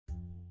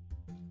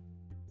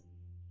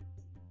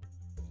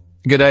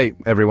G'day,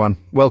 everyone.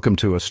 Welcome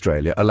to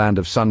Australia, a land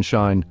of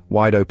sunshine,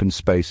 wide open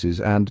spaces,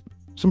 and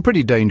some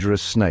pretty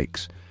dangerous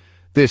snakes.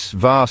 This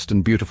vast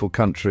and beautiful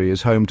country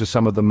is home to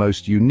some of the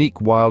most unique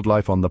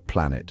wildlife on the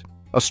planet.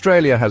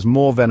 Australia has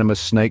more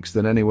venomous snakes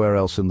than anywhere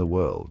else in the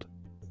world.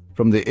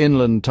 From the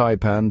inland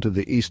taipan to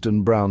the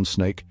eastern brown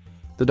snake,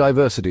 the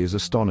diversity is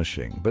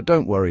astonishing, but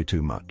don't worry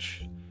too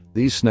much.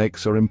 These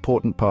snakes are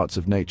important parts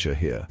of nature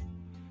here.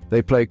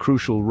 They play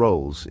crucial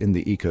roles in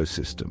the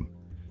ecosystem.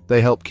 They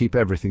help keep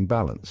everything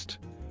balanced.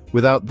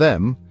 Without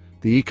them,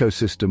 the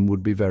ecosystem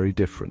would be very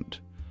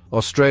different.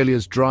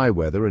 Australia's dry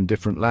weather and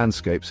different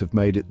landscapes have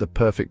made it the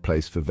perfect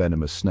place for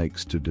venomous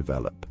snakes to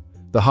develop.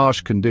 The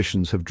harsh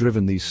conditions have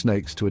driven these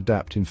snakes to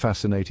adapt in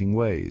fascinating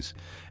ways.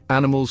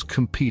 Animals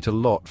compete a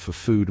lot for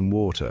food and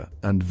water,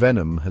 and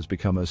venom has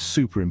become a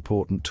super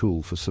important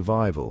tool for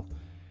survival.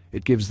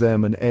 It gives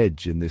them an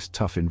edge in this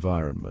tough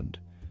environment.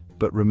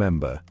 But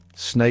remember,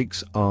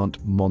 snakes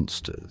aren't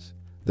monsters.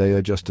 They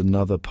are just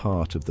another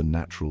part of the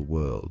natural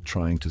world,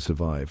 trying to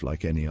survive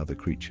like any other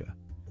creature.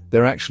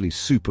 They're actually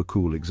super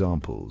cool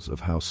examples of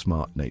how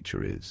smart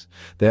nature is.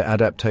 Their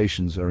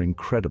adaptations are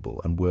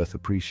incredible and worth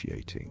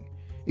appreciating.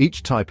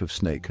 Each type of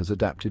snake has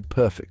adapted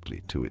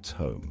perfectly to its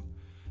home.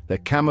 Their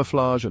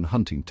camouflage and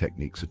hunting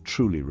techniques are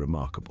truly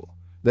remarkable.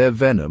 Their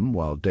venom,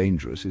 while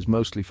dangerous, is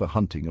mostly for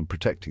hunting and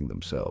protecting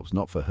themselves,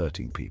 not for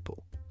hurting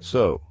people.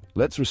 So,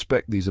 let's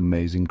respect these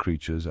amazing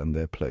creatures and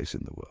their place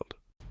in the world.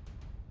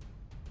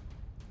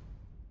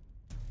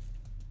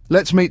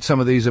 Let's meet some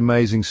of these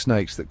amazing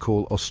snakes that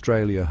call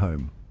Australia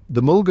home.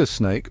 The mulga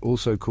snake,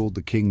 also called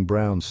the king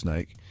brown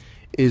snake,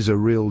 is a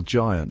real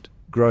giant,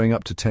 growing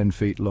up to 10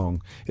 feet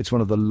long. It's one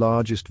of the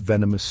largest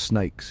venomous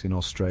snakes in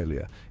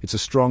Australia. It's a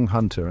strong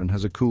hunter and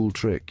has a cool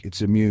trick.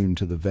 It's immune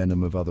to the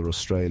venom of other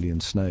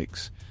Australian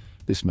snakes.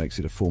 This makes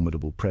it a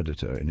formidable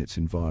predator in its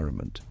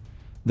environment.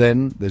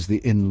 Then there's the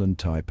inland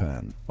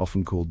taipan,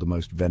 often called the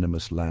most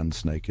venomous land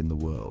snake in the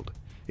world.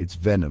 Its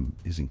venom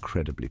is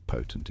incredibly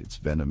potent. Its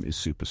venom is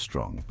super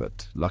strong,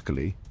 but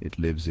luckily it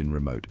lives in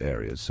remote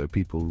areas, so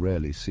people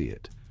rarely see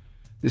it.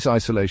 This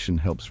isolation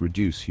helps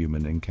reduce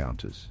human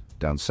encounters.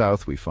 Down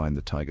south we find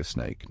the tiger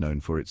snake,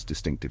 known for its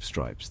distinctive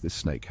stripes. This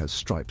snake has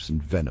stripes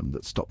and venom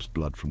that stops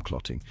blood from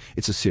clotting.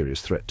 It's a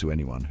serious threat to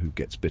anyone who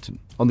gets bitten.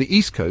 On the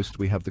east coast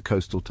we have the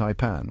coastal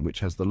taipan, which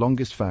has the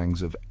longest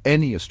fangs of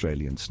any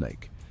Australian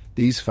snake.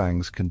 These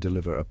fangs can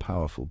deliver a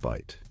powerful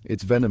bite.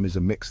 Its venom is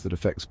a mix that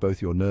affects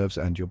both your nerves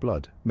and your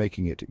blood,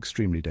 making it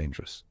extremely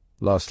dangerous.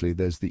 Lastly,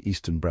 there's the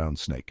eastern brown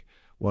snake,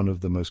 one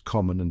of the most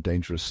common and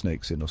dangerous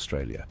snakes in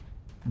Australia.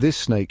 This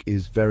snake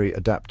is very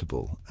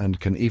adaptable and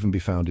can even be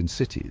found in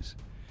cities.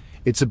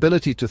 Its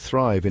ability to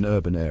thrive in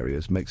urban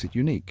areas makes it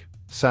unique.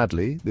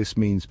 Sadly, this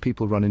means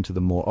people run into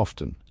them more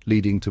often,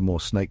 leading to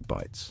more snake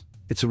bites.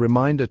 It's a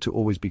reminder to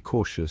always be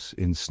cautious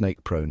in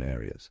snake-prone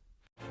areas.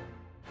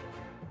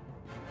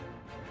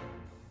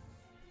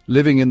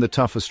 Living in the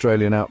tough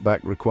Australian outback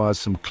requires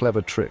some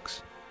clever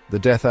tricks. The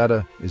death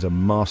adder is a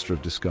master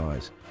of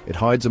disguise. It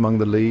hides among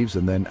the leaves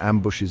and then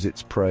ambushes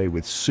its prey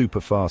with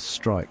super fast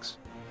strikes.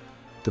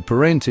 The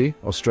parenti,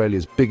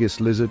 Australia's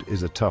biggest lizard,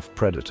 is a tough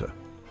predator,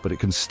 but it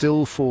can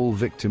still fall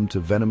victim to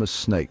venomous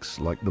snakes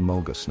like the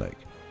mulga snake.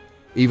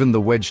 Even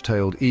the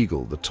wedge-tailed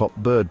eagle, the top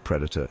bird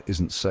predator,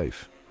 isn't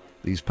safe.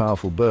 These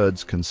powerful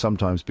birds can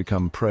sometimes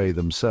become prey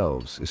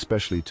themselves,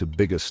 especially to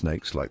bigger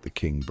snakes like the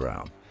king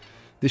brown.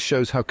 This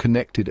shows how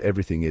connected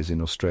everything is in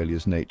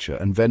Australia's nature,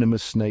 and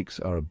venomous snakes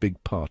are a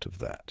big part of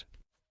that.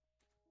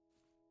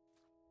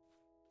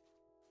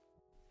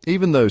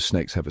 Even though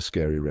snakes have a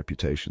scary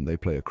reputation, they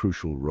play a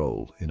crucial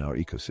role in our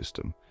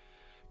ecosystem.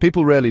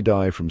 People rarely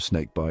die from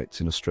snake bites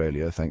in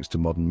Australia thanks to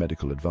modern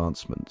medical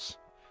advancements.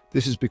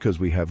 This is because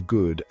we have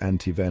good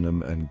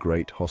anti-venom and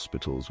great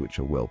hospitals which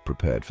are well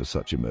prepared for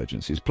such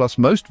emergencies. Plus,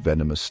 most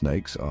venomous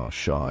snakes are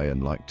shy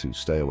and like to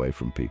stay away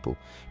from people,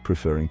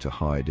 preferring to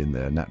hide in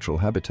their natural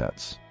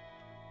habitats.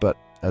 But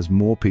as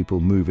more people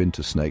move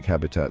into snake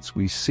habitats,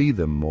 we see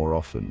them more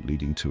often,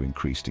 leading to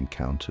increased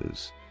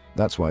encounters.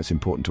 That's why it's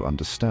important to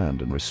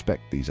understand and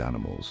respect these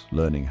animals,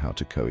 learning how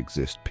to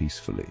coexist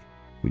peacefully.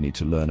 We need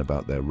to learn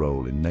about their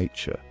role in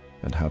nature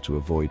and how to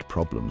avoid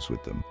problems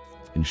with them,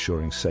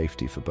 ensuring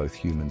safety for both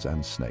humans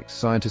and snakes.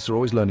 Scientists are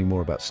always learning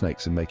more about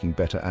snakes and making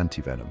better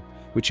antivenom,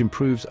 which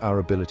improves our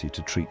ability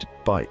to treat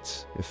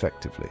bites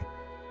effectively.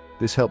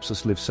 This helps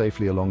us live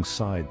safely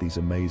alongside these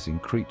amazing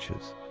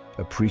creatures,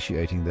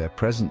 appreciating their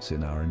presence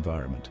in our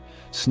environment.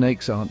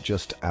 Snakes aren't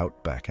just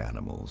outback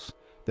animals.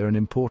 They're an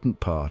important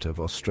part of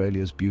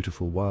Australia's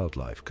beautiful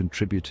wildlife,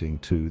 contributing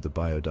to the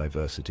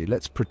biodiversity.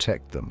 Let's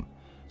protect them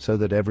so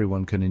that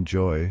everyone can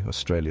enjoy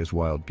Australia's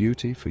wild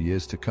beauty for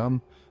years to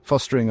come,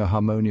 fostering a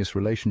harmonious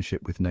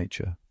relationship with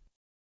nature.